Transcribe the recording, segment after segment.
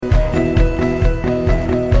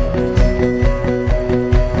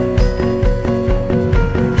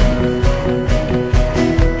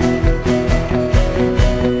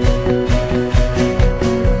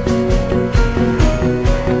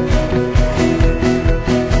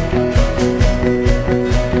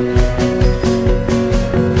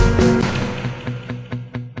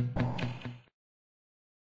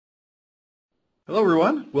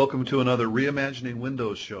welcome to another Reimagining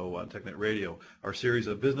Windows show on TechNet Radio, our series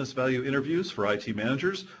of business value interviews for IT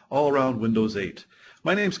managers all around Windows 8.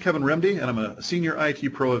 My name's Kevin Remdy, and I'm a Senior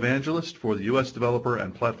IT Pro Evangelist for the U.S. Developer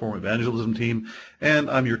and Platform Evangelism team,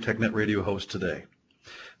 and I'm your TechNet Radio host today.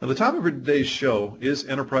 Now, the topic for today's show is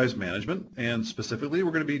enterprise management, and specifically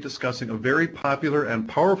we're going to be discussing a very popular and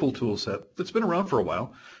powerful tool set that's been around for a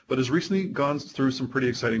while, but has recently gone through some pretty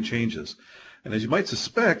exciting changes. And as you might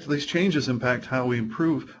suspect, these changes impact how we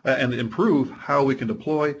improve how we can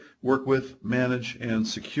deploy, work with, manage, and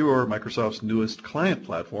secure Microsoft's newest client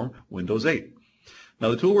platform, Windows 8.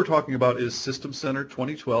 Now, the tool we're talking about is System Center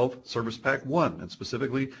 2012 Service Pack 1, and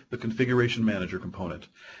specifically the Configuration Manager component.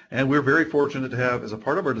 And we're very fortunate to have, as a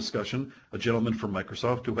part of our discussion, a gentleman from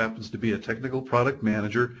Microsoft who happens to be a technical product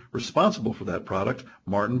manager responsible for that product,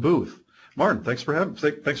 Martin Booth. Martin, thanks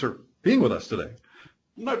for being with us today.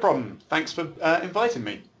 No problem. Thanks for inviting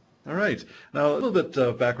me. All right. Now, a little bit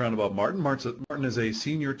of background about Martin. Martin is a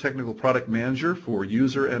senior technical product manager for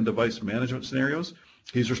user and device management scenarios.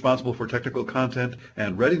 He's responsible for technical content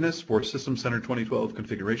and readiness for System Center 2012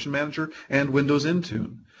 Configuration Manager and Windows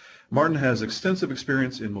Intune. Martin has extensive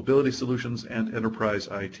experience in mobility solutions and enterprise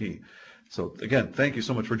IT. So, again, thank you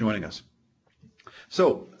so much for joining us.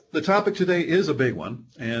 So, the topic today is a big one,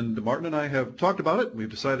 and Martin and I have talked about it. We've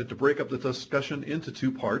decided to break up the discussion into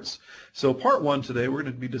two parts. So part one today, we're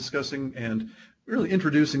going to be discussing and really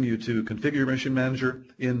introducing you to Configuration Manager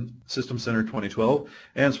in System Center 2012,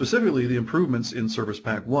 and specifically the improvements in Service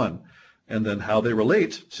Pack 1, and then how they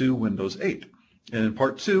relate to Windows 8. And in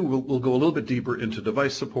part two, we'll go a little bit deeper into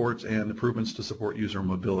device support and improvements to support user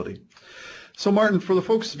mobility. So Martin, for the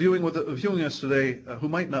folks viewing us today who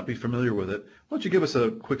might not be familiar with it, why don't you give us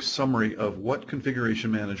a quick summary of what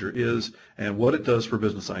Configuration Manager is and what it does for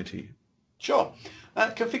business IT? Sure.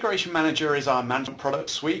 Configuration Manager is our management product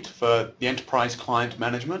suite for the enterprise client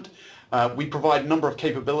management. We provide a number of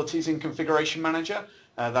capabilities in Configuration Manager.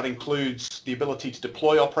 That includes the ability to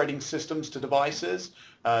deploy operating systems to devices,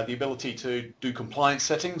 the ability to do compliance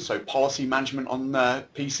settings, so policy management on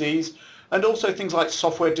PCs, and also things like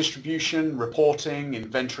software distribution, reporting,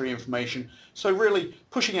 inventory information. So really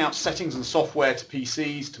pushing out settings and software to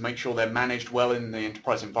PCs to make sure they're managed well in the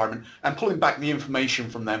enterprise environment and pulling back the information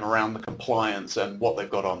from them around the compliance and what they've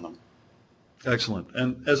got on them. Excellent.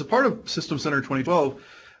 And as a part of System Center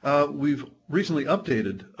 2012, we've recently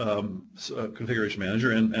updated Configuration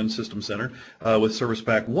Manager and System Center with Service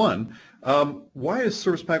Pack 1. Why is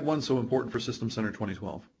Service Pack 1 so important for System Center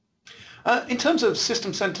 2012? In terms of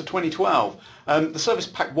System Center 2012, the Service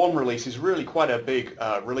Pack 1 release is really quite a big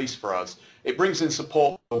release for us. It brings in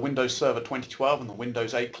support for Windows Server 2012 and the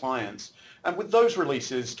Windows 8 clients. And with those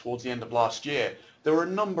releases towards the end of last year, there were a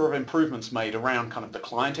number of improvements made around kind of the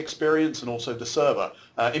client experience and also the server,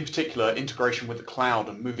 in particular integration with the cloud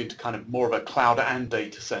and moving to kind of more of a cloud and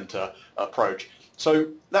data center approach. So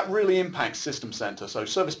that really impacts System Center. So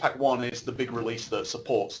Service Pack 1 is the big release that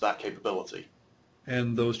supports that capability.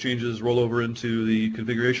 And those changes roll over into the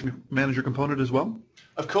Configuration Manager component as well?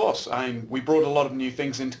 Of course. We brought a lot of new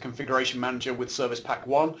things into Configuration Manager with Service Pack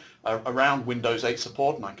 1 around Windows 8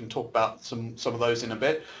 support, and I can talk about some of those in a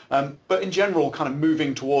bit. But in general, kind of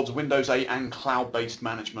moving towards Windows 8 and cloud-based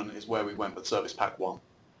management is where we went with Service Pack 1.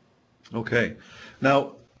 Okay.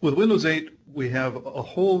 Now, with Windows 8, we have a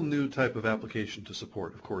whole new type of application to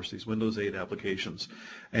support, of course, these Windows 8 applications.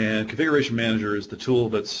 And Configuration Manager is the tool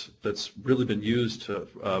that's really been used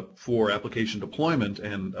for application deployment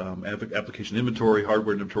and application inventory,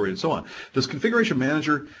 hardware inventory, and so on. Does Configuration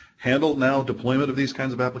Manager handle now deployment of these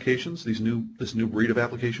kinds of applications, this new breed of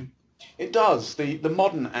application? It does. The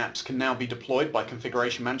modern apps can now be deployed by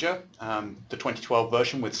Configuration Manager, the 2012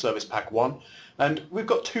 version with Service Pack 1. And we've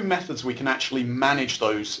got two methods we can actually manage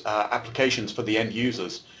those applications for the end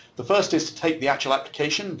users. The first is to take the actual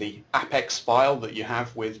application, the Apex file that you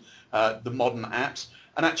have with the modern apps,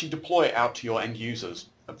 and actually deploy it out to your end users,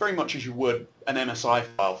 very much as you would an MSI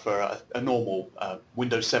file for a normal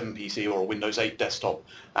Windows 7 PC or a Windows 8 desktop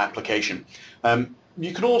application.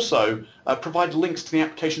 You can also provide links to the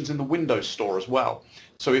applications in the Windows Store as well.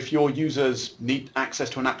 So if your users need access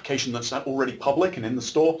to an application that's already public and in the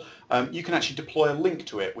store, you can actually deploy a link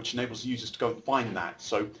to it, which enables users to go and find that.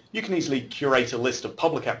 So you can easily curate a list of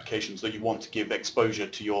public applications that you want to give exposure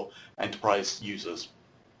to your enterprise users.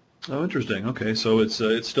 Oh, interesting. Okay, so it's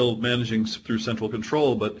still managing through central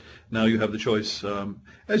control, but now you have the choice,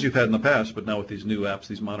 as you've had in the past, but now with these new apps,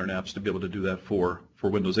 these modern apps, to be able to do that for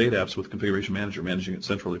Windows 8 apps with Configuration Manager, managing it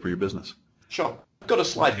centrally for your business. Sure. I've got a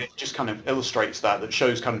slide here that just kind of illustrates that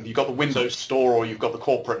shows kind of you've got the Windows Store or you've got the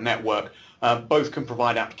corporate network. Both can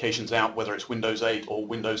provide applications out, whether it's Windows 8 or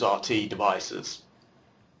Windows RT devices.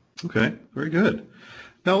 Okay, very good.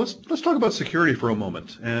 Now let's talk about security for a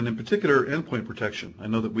moment, and in particular endpoint protection. I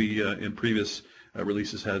know that we in previous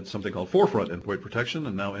releases had something called Forefront Endpoint Protection,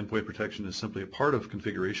 and now endpoint protection is simply a part of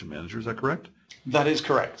Configuration Manager. Is that correct? That is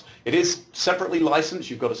correct. It is separately licensed.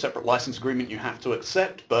 You've got a separate license agreement you have to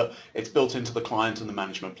accept, but it's built into the client and the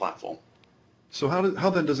management platform. So how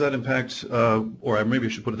then does that impact, or maybe I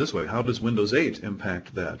should put it this way, how does Windows 8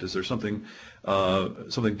 impact that? Is there something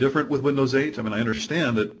different with Windows 8? I mean, I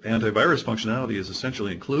understand that antivirus functionality is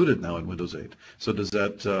essentially included now in Windows 8. So does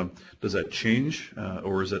that change,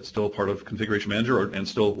 or is that still part of Configuration Manager and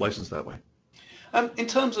still licensed that way? In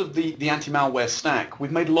terms of the anti-malware stack,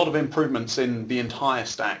 we've made a lot of improvements in the entire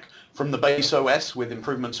stack, from the base OS with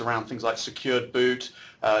improvements around things like secured boot,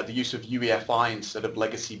 the use of UEFI instead of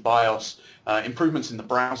legacy BIOS, improvements in the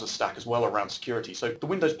browser stack as well around security. So the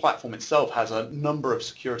Windows platform itself has a number of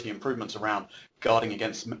security improvements around guarding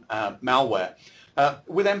against malware.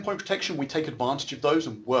 With endpoint protection, we take advantage of those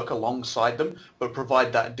and work alongside them, but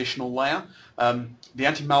provide that additional layer. The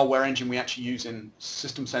anti-malware engine we actually use in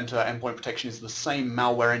System Center Endpoint Protection is the same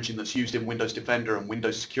malware engine that's used in Windows Defender and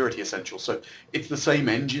Windows Security Essentials. So it's the same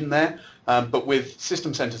engine there, but with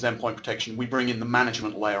System Center's Endpoint Protection, we bring in the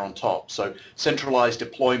management layer on top. So centralized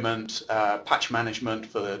deployment, patch management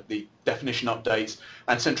for the definition updates,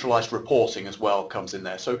 and centralized reporting as well comes in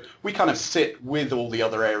there. So we kind of sit with all the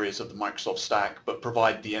other areas of the Microsoft stack, but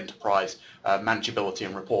provide the enterprise manageability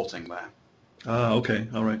and reporting there. Okay,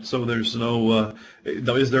 all right. So there's no,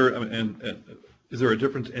 now is there, is there a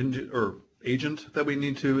different engine or agent that we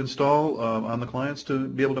need to install on the clients to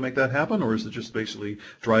be able to make that happen, or is it just basically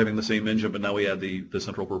driving the same engine, but now we add the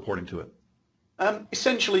central reporting to it?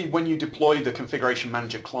 Essentially, when you deploy the Configuration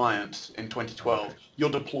Manager client in 2012,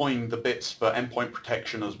 you're deploying the bits for endpoint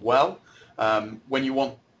protection as well. When you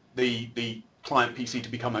want the client PC to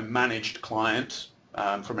become a managed client,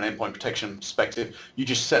 from an endpoint protection perspective, you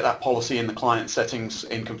just set that policy in the client settings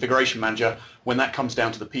in Configuration Manager. When that comes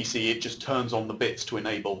down to the PC, it just turns on the bits to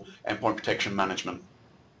enable endpoint protection management.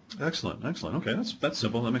 Excellent, excellent. Okay, that's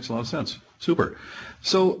simple. That makes a lot of sense. Super.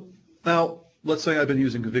 So now, let's say I've been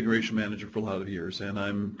using Configuration Manager for a lot of years, and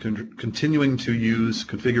I'm continuing to use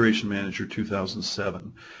Configuration Manager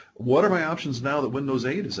 2007. What are my options now that Windows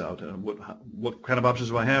 8 is out? And what kind of options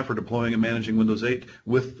do I have for deploying and managing Windows 8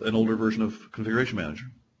 with an older version of Configuration Manager?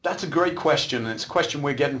 That's a great question, and it's a question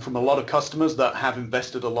we're getting from a lot of customers that have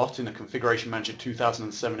invested a lot in a Configuration Manager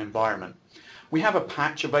 2007 environment. We have a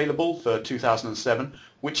patch available for 2007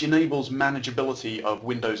 which enables manageability of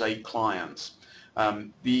Windows 8 clients.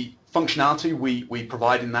 The functionality we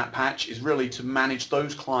provide in that patch is really to manage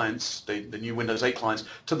those clients, the new Windows 8 clients,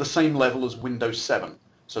 to the same level as Windows 7.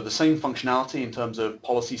 So the same functionality in terms of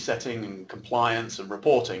policy setting and compliance and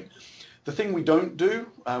reporting. The thing we don't do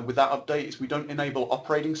with that update is we don't enable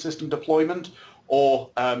operating system deployment or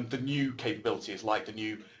the new capabilities like the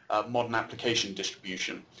new modern application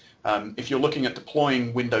distribution. If you're looking at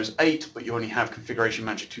deploying Windows 8 but you only have Configuration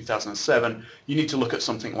Manager 2007, you need to look at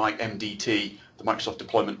something like MDT, the Microsoft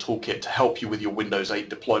Deployment Toolkit, to help you with your Windows 8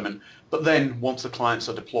 deployment. But then once the clients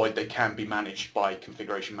are deployed, they can be managed by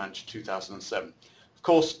Configuration Manager 2007. Of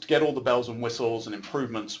course, to get all the bells and whistles and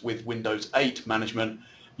improvements with Windows 8 management,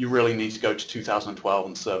 you really need to go to 2012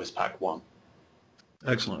 and Service Pack 1.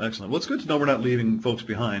 Excellent, excellent. Well, it's good to know we're not leaving folks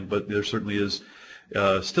behind, but there certainly is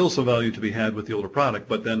still some value to be had with the older product.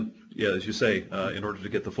 But then, yeah, as you say, in order to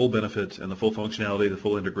get the full benefit and the full functionality, the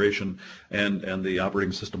full integration, and the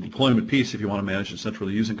operating system deployment piece, if you want to manage it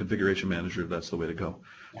centrally using Configuration Manager, that's the way to go.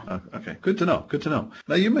 Okay, good to know, good to know.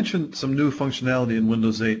 Now, you mentioned some new functionality in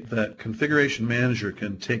Windows 8 that Configuration Manager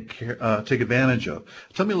can take advantage of.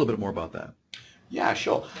 Tell me a little bit more about that. Yeah,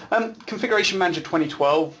 sure. Configuration Manager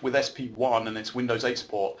 2012 with SP1 and its Windows 8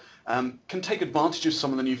 support can take advantage of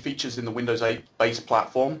some of the new features in the Windows 8 base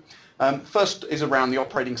platform. First is around the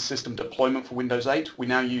operating system deployment for Windows 8. We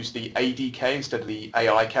now use the ADK instead of the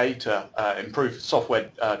AIK to improve software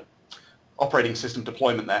operating system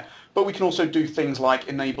deployment there. But we can also do things like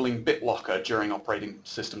enabling BitLocker during operating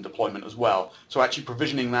system deployment as well. So actually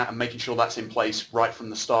provisioning that and making sure that's in place right from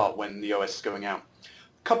the start when the OS is going out.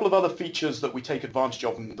 A couple of other features that we take advantage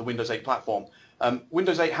of in the Windows 8 platform.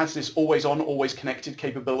 Windows 8 has this always on, always connected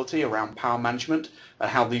capability around power management,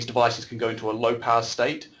 how these devices can go into a low power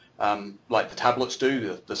state, like the tablets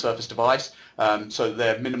do, the Surface device, so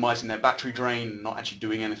they're minimizing their battery drain, not actually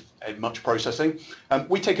doing much processing.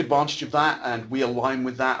 We take advantage of that and we align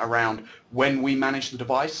with that around when we manage the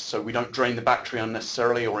device, so we don't drain the battery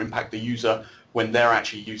unnecessarily or impact the user when they're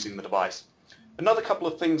actually using the device. Another couple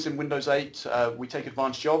of things in Windows 8 we take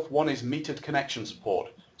advantage of. One is metered connection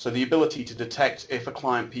support. So the ability to detect if a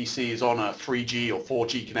client PC is on a 3G or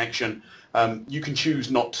 4G connection, you can choose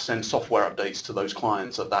not to send software updates to those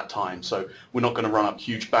clients at that time. So we're not going to run up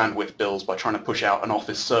huge bandwidth bills by trying to push out an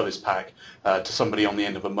Office service pack to somebody on the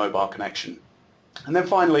end of a mobile connection. And then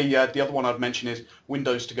finally, the other one I'd mention is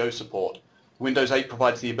Windows to Go support. Windows 8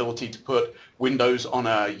 provides the ability to put Windows on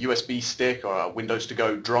a USB stick or a Windows to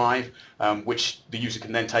Go drive, which the user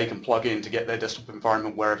can then take and plug in to get their desktop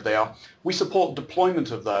environment wherever they are. We support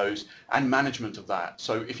deployment of those and management of that.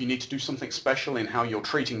 So if you need to do something special in how you're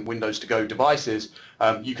treating Windows to Go devices,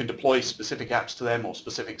 you can deploy specific apps to them or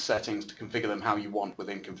specific settings to configure them how you want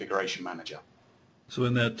within Configuration Manager. So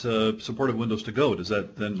in that support of Windows to Go, does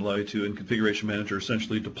that then allow you to, in Configuration Manager,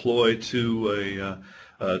 essentially deploy to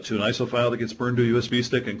an ISO file that gets burned to a USB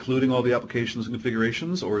stick, including all the applications and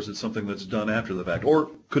configurations, or is it something that's done after the fact? Or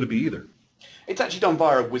could it be either? It's actually done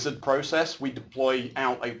via a wizard process. We deploy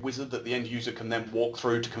out a wizard that the end user can then walk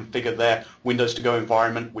through to configure their Windows to Go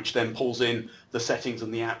environment, which then pulls in the settings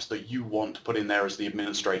and the apps that you want to put in there as the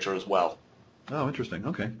administrator as well. Oh, interesting.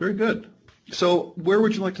 Okay, very good. So where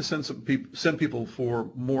would you like to send people for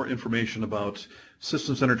more information about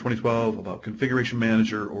System Center 2012, about Configuration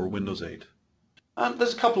Manager, or Windows 8?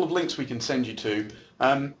 There's a couple of links we can send you to.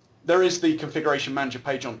 There is the Configuration Manager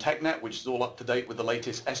page on TechNet, which is all up to date with the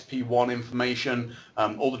latest SP1 information.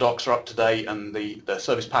 All the docs are up to date, and the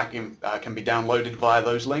service pack can be downloaded via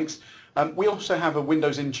those links. We also have a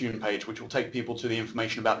Windows Intune page, which will take people to the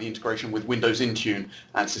information about the integration with Windows Intune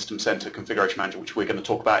and System Center Configuration Manager, which we're going to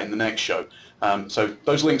talk about in the next show. So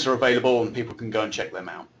those links are available, and people can go and check them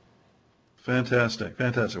out. Fantastic,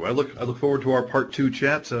 fantastic. Well, I look forward to our Part 2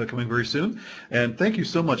 chat coming very soon. And thank you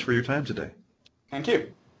so much for your time today. Thank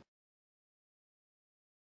you.